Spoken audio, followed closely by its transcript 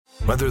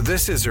Whether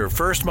this is her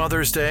first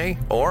Mother's Day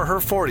or her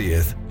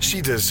 40th, she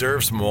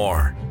deserves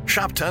more.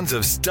 Shop tons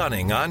of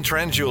stunning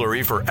on-trend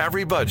jewelry for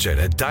every budget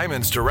at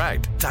Diamonds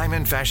Direct.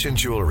 Diamond fashion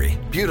jewelry,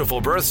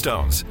 beautiful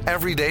birthstones,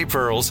 everyday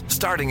pearls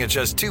starting at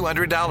just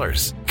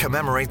 $200.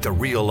 Commemorate the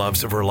real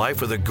loves of her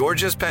life with a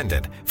gorgeous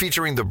pendant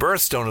featuring the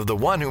birthstone of the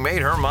one who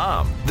made her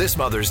mom. This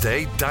Mother's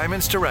Day,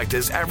 Diamonds Direct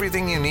is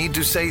everything you need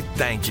to say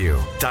thank you.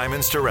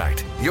 Diamonds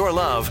Direct. Your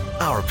love,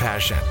 our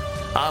passion.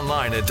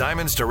 Online at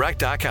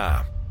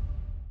diamondsdirect.com.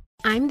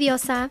 I'm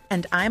Diosa.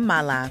 And I'm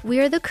Mala. We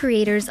are the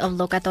creators of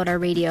Locatora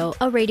Radio,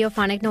 a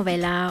radiophonic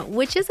novela,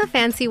 which is a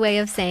fancy way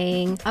of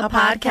saying a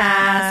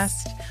podcast.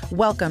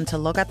 Welcome to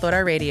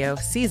Locatora Radio,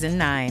 Season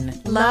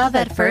 9. Love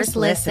at First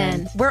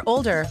Listen. We're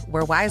older,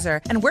 we're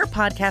wiser, and we're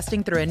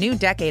podcasting through a new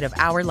decade of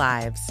our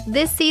lives.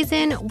 This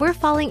season, we're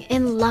falling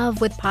in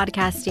love with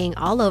podcasting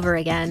all over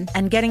again.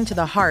 And getting to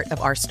the heart of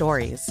our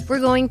stories.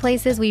 We're going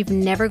places we've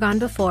never gone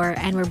before,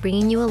 and we're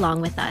bringing you along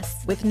with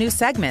us. With new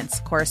segments,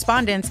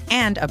 correspondence,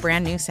 and a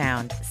brand new sound.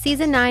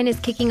 Season 9 is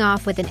kicking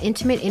off with an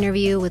intimate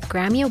interview with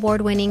Grammy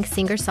Award-winning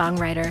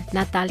singer-songwriter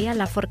Natalia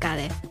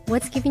Lafourcade.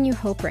 What's giving you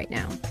hope right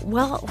now?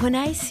 Well, when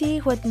I see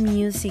what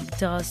music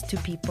does to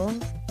people,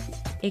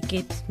 it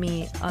gives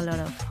me a lot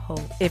of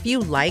hope. If you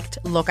liked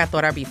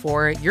Locatora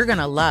before, you're going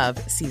to love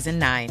Season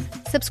 9.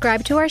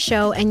 Subscribe to our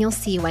show and you'll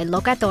see why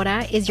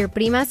Locatora is your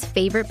prima's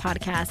favorite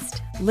podcast.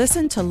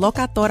 Listen to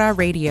Locatora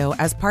Radio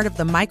as part of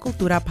the My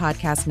Cultura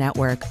Podcast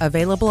Network,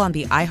 available on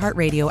the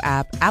iHeartRadio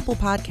app, Apple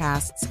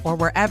Podcasts, or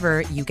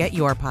wherever you get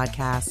your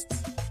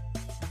podcasts.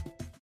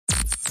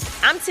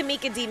 I'm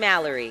Tamika D.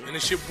 Mallory. And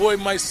it's your boy,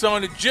 my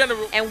son, the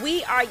General. And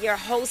we are your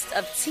hosts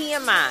of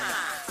TMI.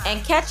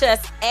 And catch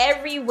us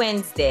every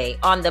Wednesday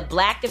on the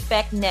Black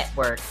Effect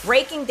Network,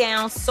 breaking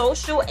down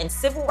social and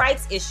civil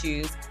rights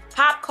issues,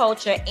 pop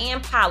culture,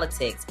 and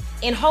politics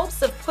in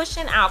hopes of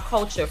pushing our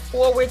culture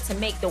forward to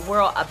make the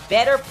world a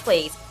better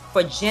place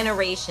for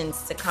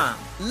generations to come.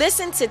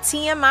 Listen to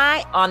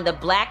TMI on the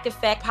Black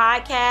Effect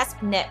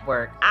Podcast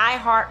Network,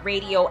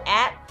 iHeartRadio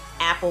app,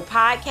 Apple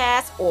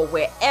Podcasts, or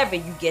wherever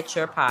you get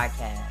your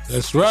podcasts.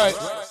 That's right.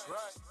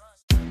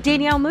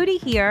 Danielle Moody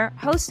here,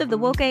 host of the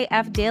Woke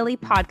AF Daily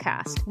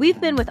podcast. We've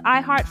been with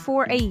iHeart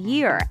for a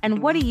year,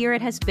 and what a year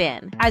it has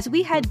been. As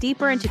we head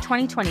deeper into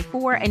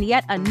 2024 and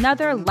yet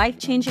another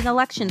life-changing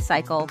election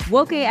cycle,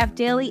 Woke AF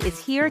Daily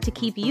is here to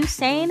keep you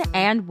sane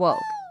and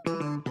woke.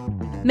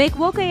 Make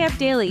Woke AF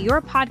Daily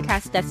your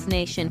podcast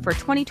destination for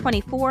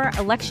 2024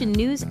 election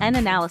news and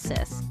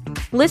analysis.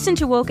 Listen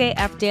to Woke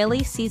AF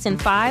Daily Season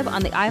 5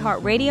 on the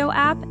iHeartRadio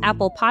app,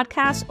 Apple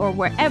Podcasts, or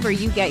wherever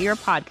you get your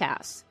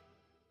podcasts.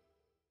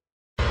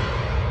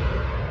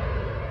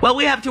 Well,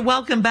 we have to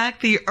welcome back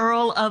the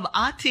Earl of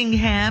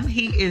Ottingham.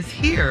 He is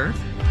here.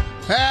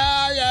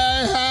 Hey,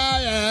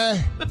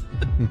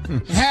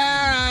 here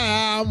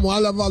I am.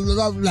 Wonderful,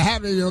 lovely,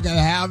 happy you can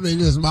have me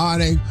this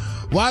morning.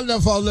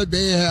 Wonderful to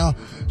be here.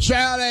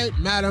 Shirley,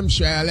 Madam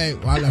Shirley,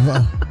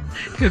 wonderful.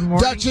 Good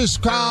morning. Duchess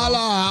Carla,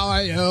 how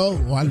are you?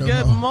 Wonderful.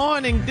 Good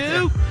morning,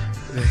 Duke.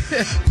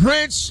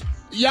 Prince,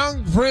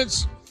 young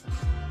Prince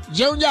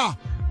Junior.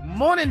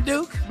 Morning,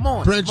 Duke.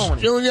 Morning. Prince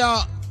morning.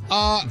 Junior,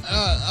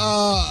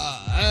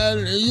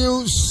 and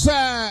you,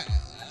 Sir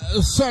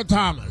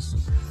Thomas.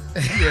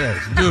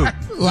 Yes, Duke.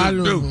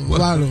 Wonderful, Duke.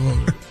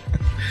 wonderful.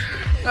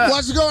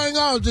 What's going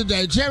on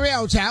today?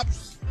 Cheerio,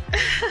 chaps.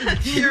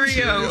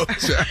 Cheerio.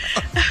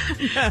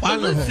 Well,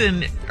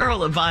 listen,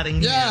 Earl of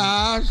Ottingham.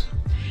 Yes.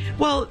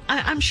 Well,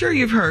 I'm sure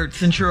you've heard,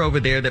 since you're over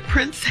there, that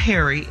Prince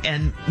Harry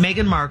and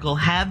Meghan Markle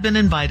have been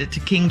invited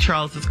to King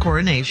Charles's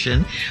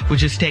coronation,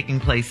 which is taking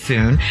place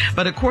soon.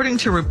 But according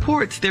to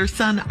reports, their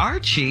son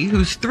Archie,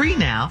 who's 3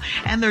 now,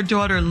 and their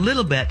daughter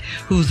Lilibet,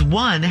 who's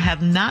 1,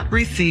 have not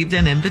received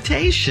an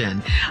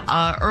invitation.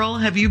 Earl,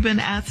 have you been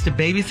asked to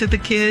babysit the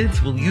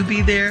kids? Will you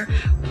be there?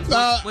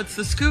 What's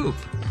the scoop?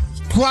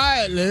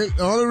 Quietly,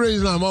 the only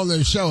reason I'm on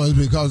this show is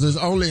because it's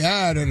only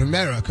aired in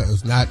America.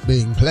 It's not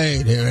being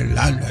played here in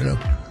London.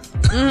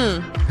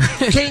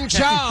 King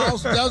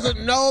Charles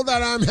doesn't know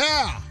that I'm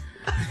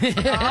here.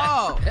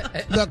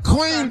 The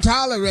Queen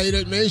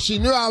tolerated me. She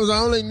knew I was the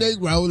only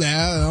Negro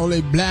there, the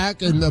only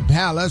black in the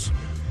palace.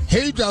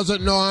 He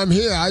doesn't know I'm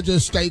here. I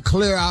just stay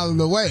clear out of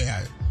the way.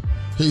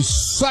 He's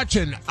such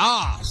an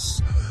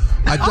ass.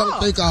 I don't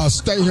think I'll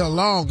stay here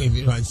long if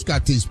he's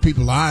got these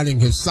people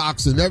ironing his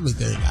socks and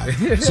everything.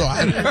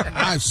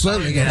 I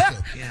certainly get it.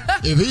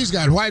 If he's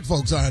got white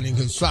folks ironing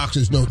his socks,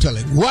 there's no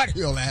telling what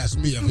he'll ask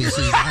me if he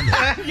sees I'm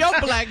here. You're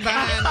black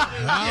behind.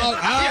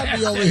 I'll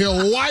be over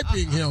here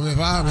wiping him if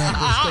I have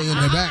to stay in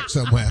the back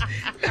somewhere.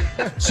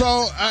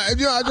 So, I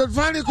just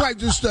find it quite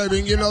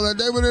disturbing, that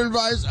they would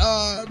invite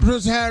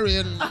Prince Harry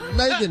and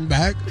Meghan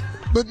back,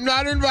 but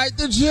not invite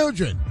the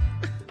children.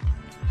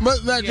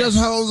 But that just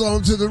holds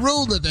on to the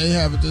rule that they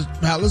have at this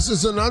palace.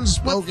 It's an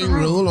unspoken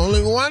rule,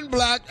 only one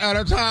black at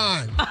a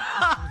time.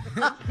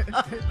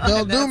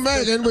 They'll do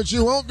Meghan, but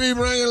you won't be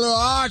bringing little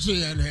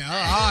Archie in here.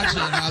 Archie,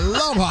 I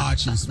love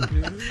Archie.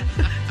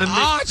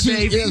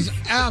 Archie is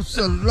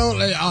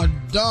absolutely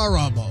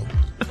adorable.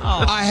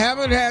 I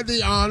haven't had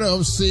the honor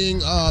of seeing,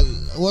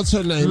 what's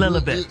her name?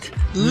 Lilibet.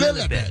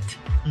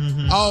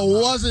 Mm-hmm.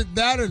 Oh, wasn't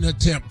that an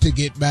attempt to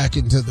get back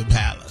into the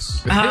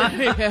palace? Give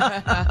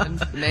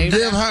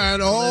her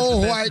an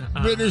old white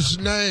British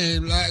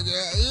name. Like,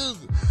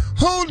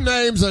 who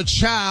names a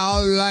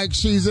child like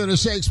she's in a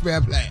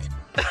Shakespeare play?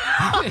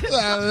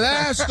 The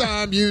last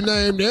time you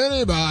named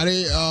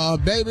anybody a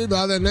baby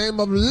by the name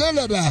of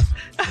Lilibet.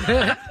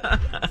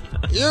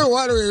 You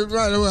want to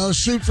right well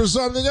shoot for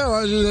something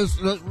else?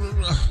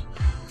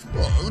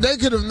 They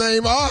could have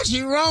named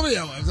Archie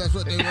Romeo if that's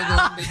what they were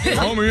going to do.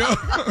 Romeo.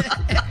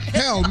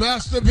 Hell,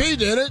 Master P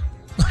did it.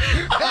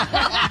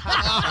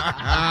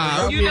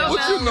 What you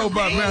know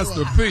about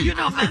Master P? You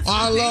know Master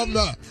I P? love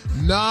that.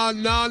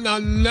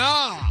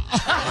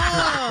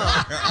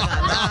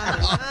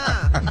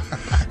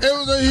 It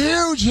was a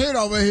huge hit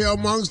over here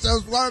amongst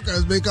us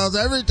workers because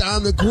every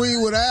time the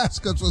Queen would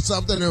ask us for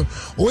something and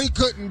we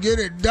couldn't get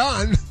it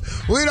done,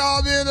 we'd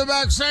all be in the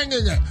back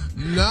singing it.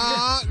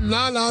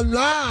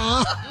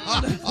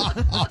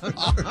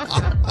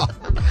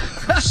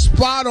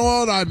 Spot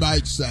on, I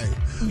might say.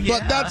 Yeah.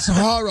 But that's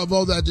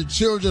horrible that the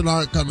children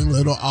aren't coming,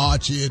 little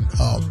Archie and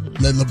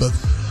Elizabeth,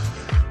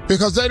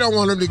 because they don't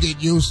want them to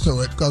get used to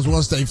it, because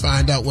once they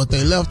find out what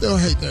they left, they'll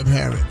hate their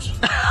parents.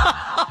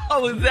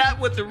 Oh, is that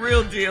what the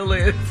real deal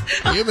is?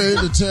 You mean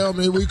to tell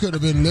me we could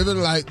have been living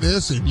like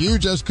this and you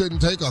just couldn't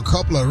take a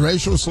couple of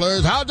racial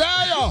slurs? How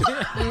dare you?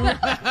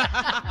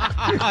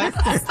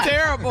 It's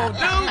terrible,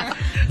 Duke.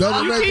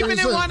 You keeping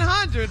it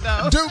 100,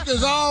 though. Duke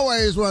is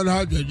always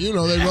 100. You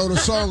know, they wrote a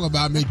song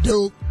about me.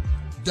 Duke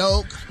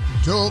of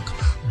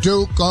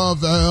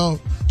El.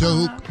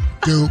 Duke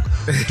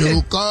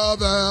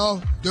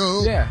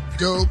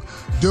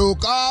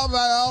of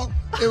El.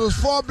 It was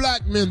 4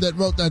 black men that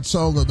wrote that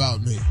song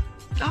about me.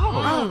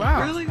 Oh,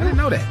 wow. Really? I didn't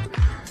know that.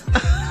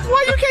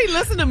 Why you can't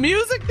listen to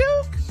music,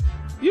 Duke?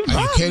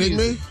 Are you kidding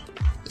me?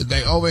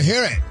 They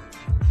overhear it.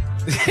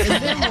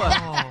 And then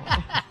what?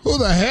 Who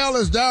the hell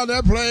is down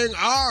there playing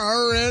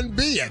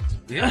R&B it?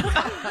 Yeah.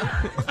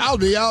 I'll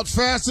be out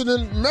faster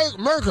than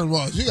Merkin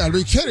was. You gotta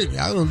be kidding me.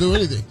 I don't do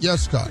anything.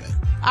 Yes, Scotty.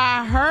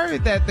 I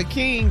heard that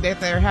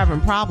they're having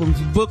problems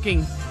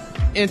booking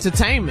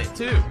entertainment,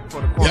 too,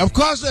 for the court. Yeah, of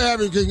course they're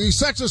having. He's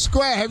such a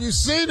square. Have you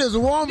seen his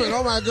woman?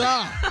 Oh, my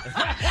God.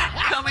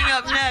 Coming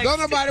up next. Don't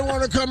nobody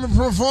want to come and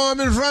perform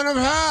in front of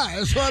her.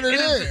 That's what it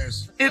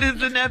is. It is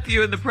the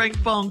nephew and the prank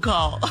phone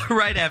call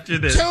right after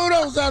this.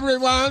 Toodles,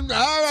 everyone. All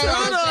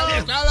right.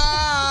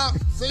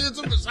 Toodles. See you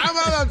some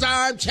other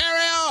time.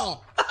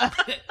 Cheerio.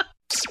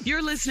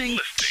 You're listening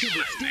to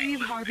the Steve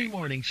Harvey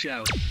Morning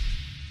Show.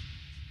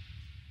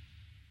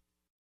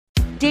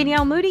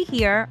 Danielle Moody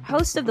here,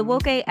 host of the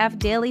Woke AF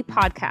Daily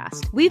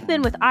podcast. We've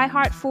been with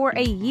iHeart for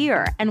a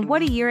year, and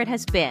what a year it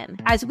has been.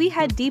 As we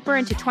head deeper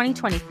into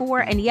 2024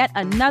 and yet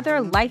another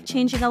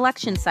life-changing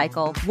election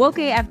cycle, Woke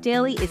AF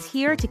Daily is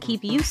here to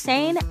keep you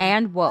sane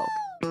and woke.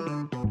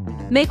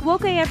 Make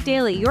Woke AF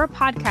Daily your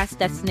podcast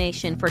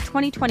destination for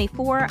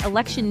 2024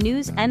 election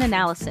news and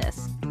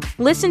analysis.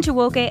 Listen to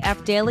Woke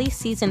AF Daily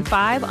Season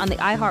 5 on the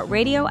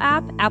iHeartRadio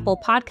app, Apple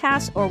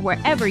Podcasts, or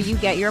wherever you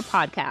get your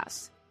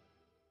podcasts.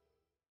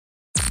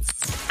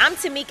 I'm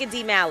Tamika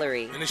D.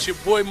 Mallory. And it's your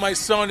boy, my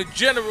son, the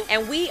General.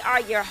 And we are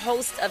your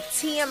hosts of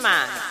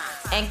TMI.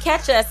 And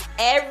catch us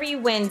every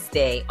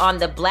Wednesday on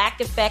the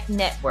Black Effect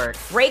Network,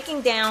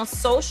 breaking down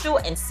social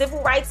and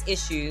civil rights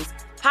issues,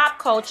 pop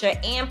culture,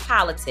 and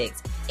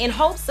politics in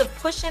hopes of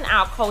pushing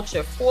our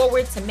culture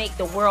forward to make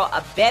the world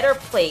a better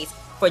place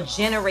for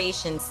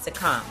generations to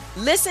come.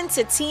 Listen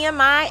to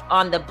TMI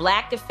on the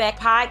Black Effect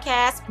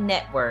Podcast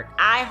Network,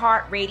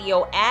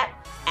 iHeartRadio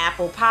app,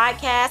 Apple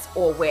Podcasts,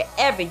 or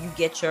wherever you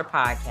get your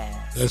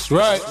podcasts. That's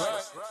right.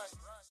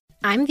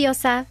 I'm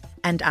Diosa.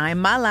 And I'm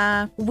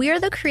Mala. We're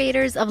the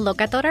creators of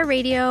Locatora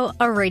Radio,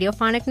 a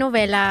radiophonic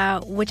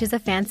novela, which is a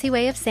fancy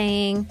way of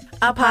saying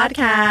a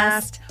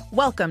podcast.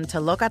 Welcome to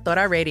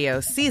Locatora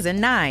Radio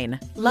Season 9.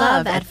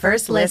 Love at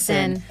First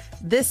Listen.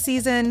 This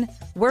season,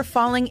 we're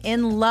falling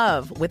in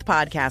love with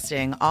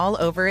podcasting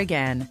all over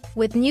again.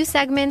 With new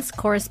segments,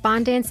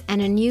 correspondence,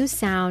 and a new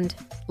sound.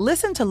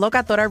 Listen to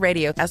Locatora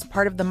Radio as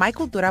part of the My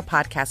Cultura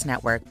Podcast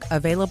Network,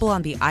 available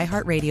on the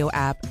iHeartRadio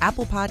app,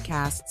 Apple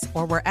Podcasts,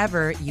 or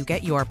wherever you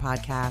get your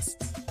podcasts.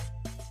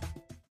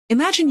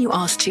 Imagine you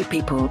ask 2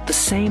 people the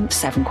same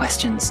 7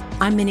 questions.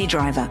 I'm Minnie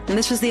Driver, and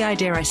this was the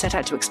idea I set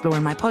out to explore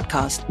in my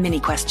podcast, Mini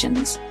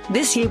Questions.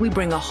 This year, we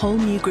bring a whole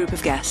new group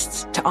of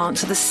guests to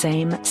answer the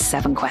same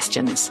 7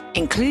 questions,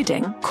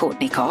 including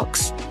Courtney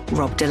Cox,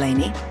 Rob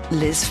Delaney,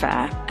 Liz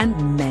Fair,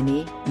 and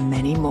many,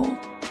 many more.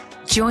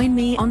 Join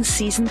me on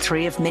Season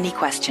 3 of Mini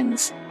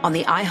Questions on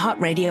the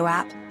iHeartRadio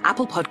app,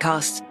 Apple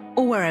Podcasts,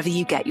 or wherever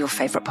you get your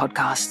favorite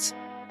podcasts.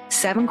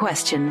 7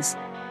 questions,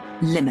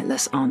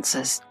 limitless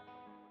answers.